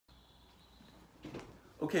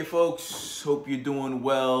Okay, folks, hope you're doing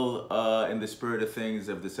well. In the spirit of things,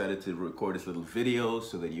 I've decided to record this little video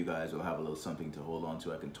so that you guys will have a little something to hold on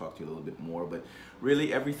to. I can talk to you a little bit more, but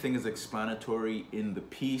really everything is explanatory in the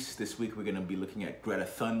piece. This week, we're going to be looking at Greta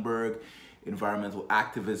Thunberg, environmental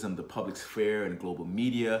activism, the public sphere, and global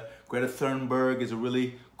media. Greta Thunberg is a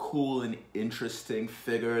really cool and interesting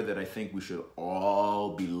figure that I think we should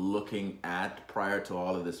all be looking at prior to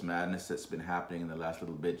all of this madness that's been happening in the last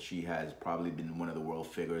little bit. She has probably been one of the world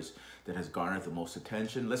figures that has garnered the most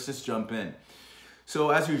attention. Let's just jump in. So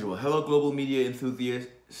as usual, hello global media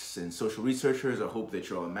enthusiasts and social researchers. I hope that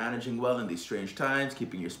you're all managing well in these strange times,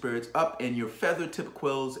 keeping your spirits up and your feather tip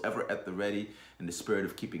quills ever at the ready in the spirit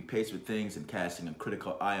of keeping pace with things and casting a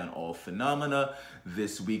critical eye on all phenomena.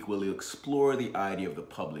 This week we'll explore the idea of the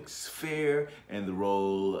public sphere and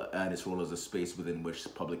its role as a space within which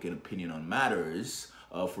public opinion on matters,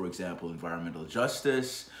 for example, environmental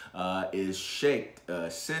justice, is shaped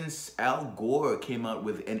since Al Gore came out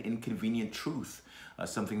with An Inconvenient Truth.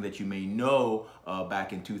 Something that you may know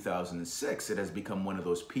back in 2006. It has become one of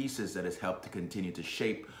those pieces that has helped to continue to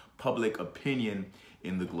shape public opinion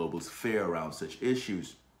in the global sphere around such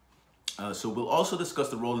issues. So we'll also discuss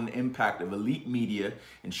the role and impact of elite media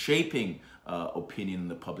in shaping opinion in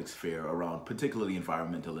the public sphere around particularly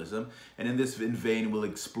environmentalism. And in this vein, we'll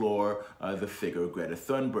explore the figure of Greta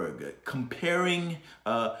Thunberg, comparing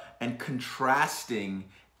and contrasting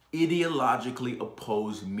ideologically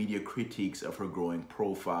opposed media critiques of her growing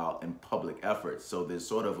profile and public efforts. So there's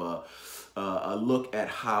sort of a look at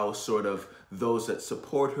how sort of those that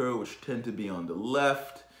support her, which tend to be on the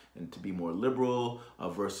left and to be more liberal,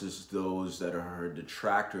 versus those that are her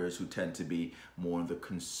detractors who tend to be more on the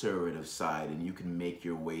conservative side. And you can make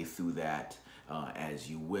your way through that as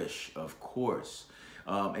you wish, of course.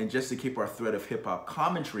 And just to keep our thread of hip-hop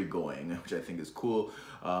commentary going, which I think is cool,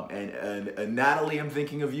 and Natalie, I'm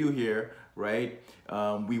thinking of you here, right?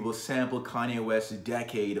 We will sample Kanye West's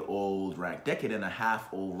decade and a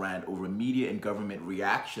half old rant over media and government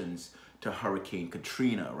reactions to Hurricane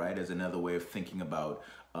Katrina, right? As another way of thinking about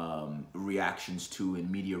reactions to and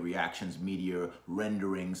media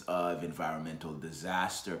renderings of environmental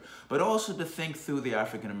disaster, but also to think through the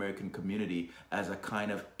African American community as a kind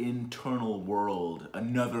of internal world,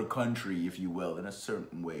 another country, if you will, in a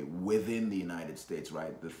certain way within the United States,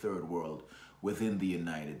 right? The third world within the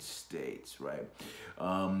United States, right?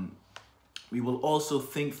 We will also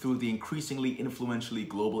think through the increasingly influentially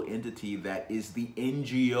global entity that is the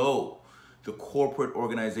NGO, the corporate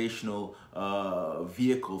organizational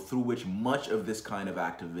vehicle through which much of this kind of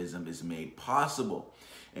activism is made possible.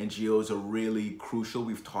 NGOs are really crucial.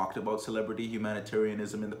 We've talked about celebrity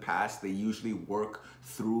humanitarianism in the past. They usually work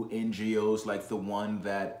through NGOs like the one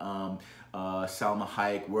that Salma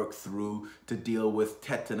Hayek worked through to deal with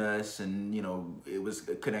tetanus, and it was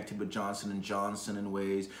connected with Johnson & Johnson in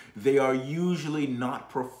ways. They are usually not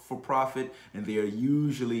for profit, and they are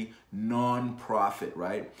usually non-profit,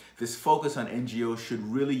 right? This focus on NGOs should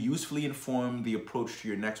really usefully inform the approach to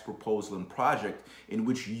your next proposal and project in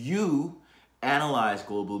which you analyze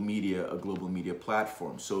global media, a global media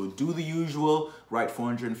platform. So do the usual, write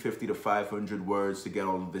 450 to 500 words to get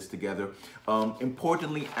all of this together.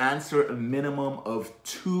 Importantly, answer a minimum of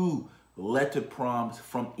 2 letter prompts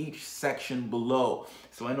from each section below.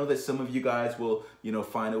 So I know that some of you guys will,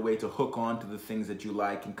 find a way to hook on to the things that you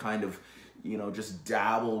like and kind of, just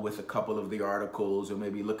dabble with a couple of the articles, or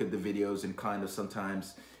maybe look at the videos and kind of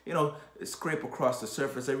sometimes, scrape across the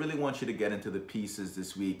surface. I really want you to get into the pieces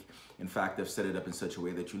this week. In fact, I've set it up in such a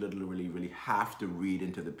way that you literally really have to read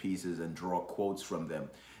into the pieces and draw quotes from them,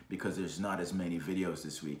 because there's not as many videos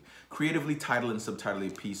this week. Creatively title and subtitle a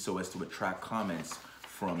piece so as to attract comments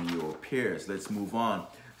from your peers. Let's move on.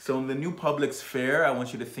 So in the new public sphere, I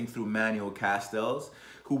want you to think through Manuel Castells,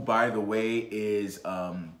 who, by the way, is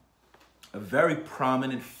a very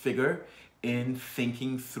prominent figure in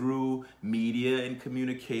thinking through media and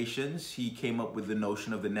communications. He came up with the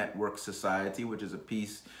notion of the network society, which is a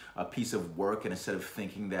piece of work and a set of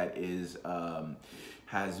thinking that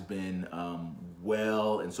has been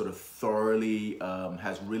well and sort of thoroughly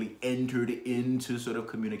has really entered into sort of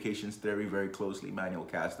communications theory very closely, Manuel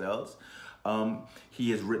Castells. He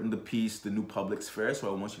has written the piece, The New Public Sphere,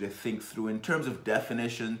 so I want you to think through in terms of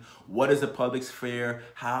definition. What is a public sphere?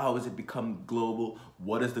 How has it become global?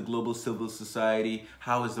 What is the global civil society?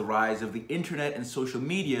 How is the rise of the internet and social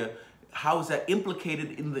media, how is that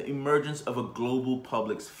implicated in the emergence of a global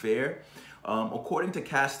public sphere? According to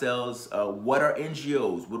Castells, what are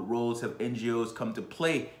NGOs? What roles have NGOs come to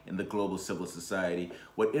play in the global civil society?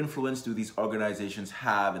 What influence do these organizations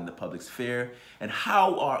have in the public sphere? And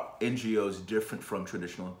how are NGOs different from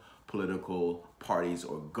traditional political parties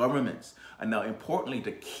or governments? And now, importantly,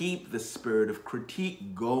 to keep the spirit of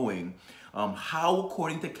critique going, how,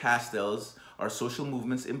 according to Castells, are social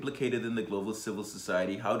movements implicated in the global civil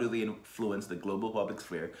society? How do they influence the global public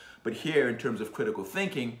sphere? But here, in terms of critical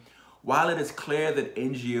thinking, while it is clear that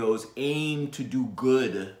NGOs aim to do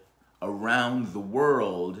good around the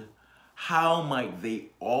world, how might they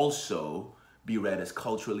also be read as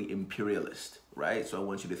culturally imperialist, right? So I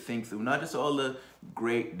want you to think through not just all the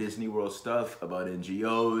great Disney World stuff about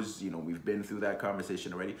NGOs, you know, we've been through that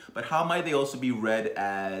conversation already, but how might they also be read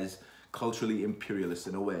as culturally imperialist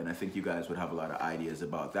in a way? And I think you guys would have a lot of ideas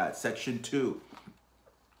about that. Section 2.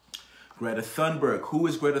 Greta Thunberg. Who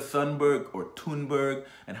is Greta Thunberg or Thunberg,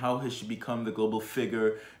 and how has she become the global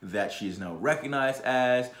figure that she is now recognized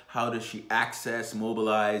as? How does she access,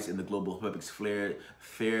 mobilize in the global public sphere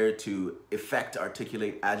to effect,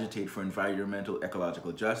 articulate, agitate for environmental,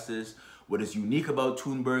 ecological justice? What is unique about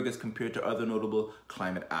Thunberg as compared to other notable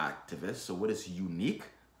climate activists? So what is unique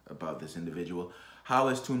about this individual? How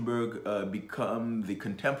has Thunberg become the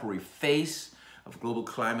contemporary face of global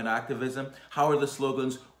climate activism? How are the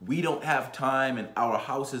slogans, "We don't have time" and "Our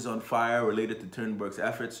house is on fire" related to Thunberg's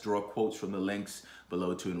efforts? Draw quotes from the links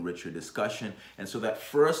below to enrich your discussion. And so that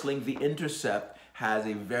first link, The Intercept, has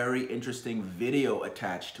a very interesting video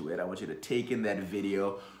attached to it. I want you to take in that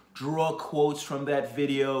video, draw quotes from that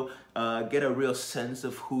video, get a real sense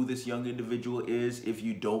of who this young individual is if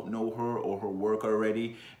you don't know her or her work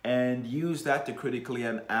already, and use that to critically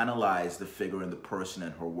analyze the figure and the person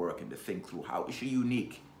and her work, and to think through, how is she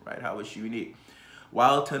unique, right? How is she unique?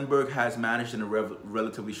 While Thunberg has managed in a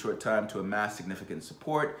relatively short time to amass significant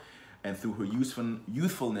support, and through her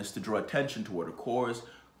youthfulness to draw attention toward her cause,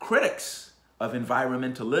 critics of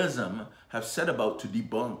environmentalism have set about to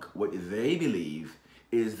debunk what they believe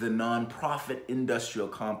is the non-profit industrial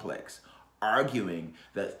complex, arguing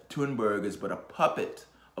that Thunberg is but a puppet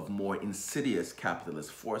of more insidious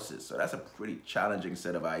capitalist forces. So that's a pretty challenging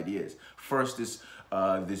set of ideas. First is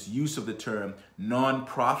this use of the term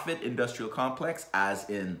non-profit industrial complex, as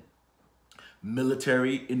in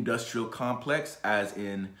military industrial complex, as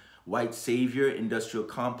in white savior industrial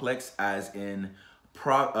complex, as in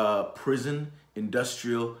prison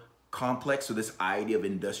industrial complex. So this idea of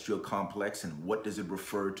industrial complex, and what does it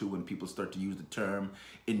refer to when people start to use the term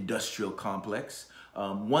industrial complex?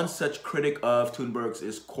 One such critic of Thunberg's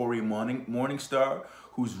is Cory Morningstar,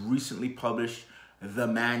 who's recently published The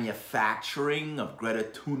Manufacturing of Greta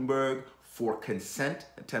Thunberg for Consent,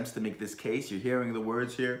 attempts to make this case. You're hearing the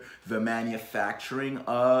words here, the manufacturing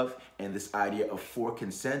of, and this idea of for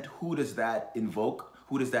consent. Who does that invoke?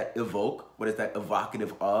 Who does that evoke? What is that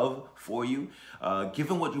evocative of for you?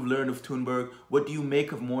 Given what you've learned of Thunberg, what do you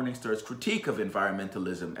make of Morningstar's critique of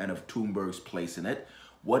environmentalism and of Thunberg's place in it?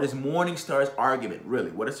 What is Morningstar's argument,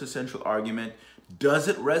 really? What is the central argument? Does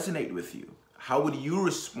it resonate with you? How would you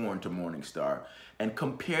respond to Morningstar? And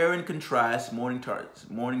compare and contrast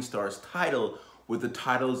Morningstar's title with the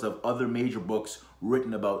titles of other major books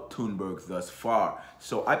written about Thunberg thus far.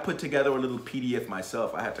 So I put together a little PDF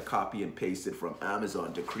myself. I had to copy and paste it from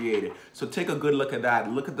Amazon to create it. So take a good look at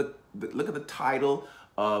that. Look at the title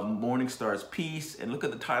of Morningstar's piece, and look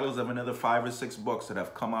at the titles of another 5 or 6 books that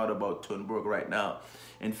have come out about Thunberg right now,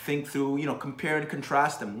 and think through, you know, compare and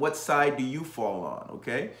contrast them. What side do you fall on?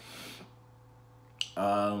 Okay.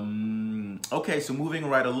 Okay, so moving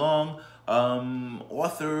right along,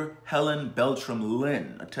 author Helen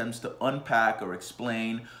Beltram-Lynn attempts to unpack or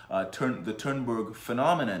explain the Thunberg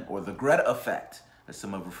phenomenon, or the Greta effect, as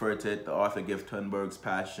some have referred to it. The author gives Thunberg's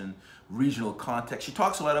passion regional context. She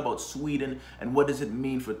talks a lot about Sweden and what does it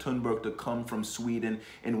mean for Thunberg to come from Sweden,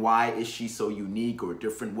 and why is she so unique or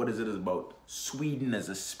different? What is it about Sweden as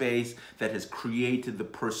a space that has created the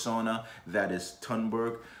persona that is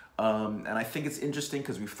Thunberg? And I think it's interesting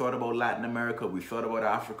because we've thought about Latin America, we've thought about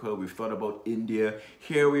Africa, we've thought about India.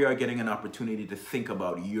 Here we are getting an opportunity to think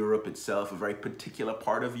about Europe itself, a very particular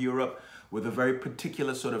part of Europe with a very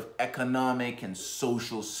particular sort of economic and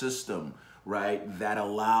social system, right, that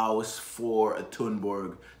allows for a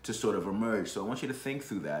Thunberg to sort of emerge. So I want you to think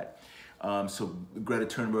through that. So Greta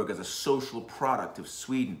Thunberg as a social product of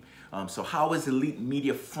Sweden. So how has elite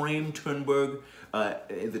media framed Thunberg,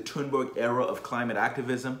 the Thunberg era of climate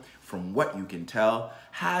activism? From what you can tell,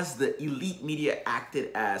 has the elite media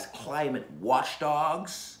acted as climate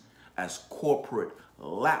watchdogs, as corporate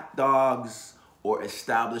lapdogs, or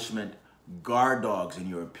establishment guard dogs, in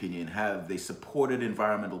your opinion? Have they supported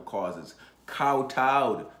environmental causes,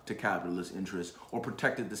 kowtowed to capitalist interests or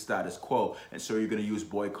protected the status quo. And so you're going to use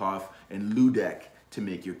Boykoff and Ludek to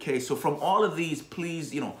make your case. So from all of these,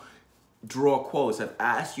 please, draw quotes. I've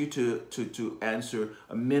asked you to answer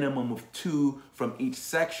a minimum of 2 from each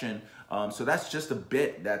section. So that's just a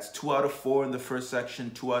bit. That's 2 out of 4 in the first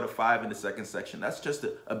section, 2 out of 5 in the second section. That's just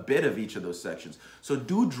a bit of each of those sections. So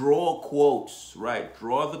do draw quotes, right?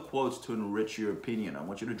 Draw the quotes to enrich your opinion. I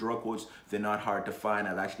want you to draw quotes. They're not hard to find.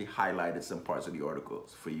 I've actually highlighted some parts of the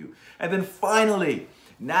articles for you. And then finally,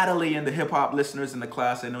 Natalie and the hip hop listeners in the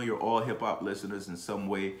class. I know you're all hip hop listeners in some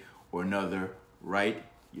way or another, right?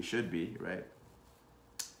 You should be, right?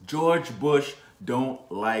 George Bush don't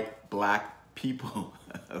like black people,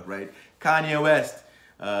 right? Kanye West,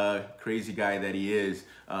 crazy guy that he is,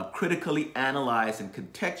 critically analyzed and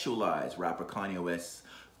contextualized rapper Kanye West's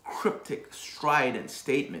cryptic, strident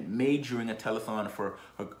statement made during a telethon for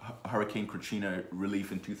Hurricane Katrina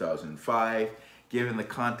relief in 2005. Given the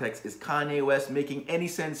context, is Kanye West making any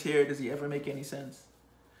sense here? Does he ever make any sense?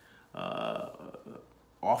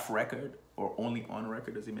 Off record or only on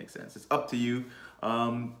record, does he make sense? It's up to you.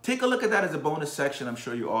 Take a look at that as a bonus section. I'm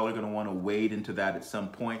sure you all are going to want to wade into that at some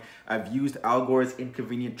point. I've used Al Gore's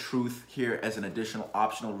Inconvenient Truth here as an additional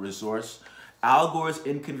optional resource. Al Gore's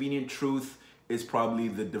Inconvenient Truth is probably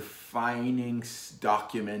the defining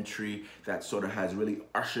documentary that sort of has really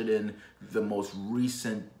ushered in the most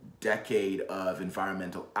recent decade of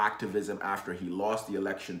environmental activism after he lost the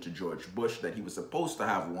election to George Bush that he was supposed to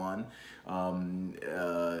have won,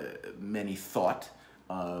 many thought.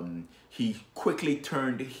 He quickly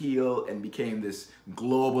turned heel and became this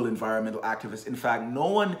global environmental activist. In fact, no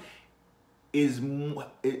one is,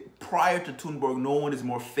 prior to Thunberg, no one is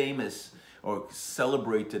more famous or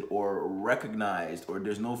celebrated or recognized, or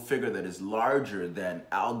there's no figure that is larger than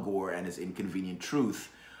Al Gore and his Inconvenient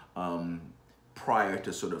Truth prior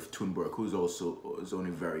to sort of Thunberg, who's also is only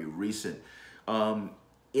very recent.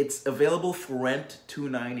 It's available for rent,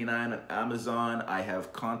 $2.99 on Amazon. I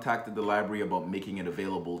have contacted the library about making it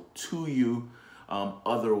available to you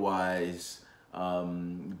otherwise.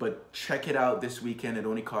 But check it out this weekend. It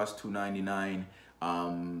only costs $2.99.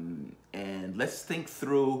 And let's think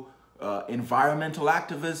through environmental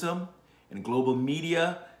activism and global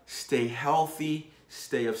media. Stay healthy,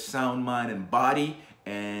 stay of sound mind and body,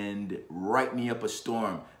 and write me up a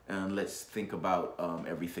storm. And let's think about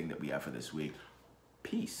everything that we have for this week.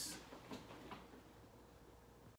 Peace.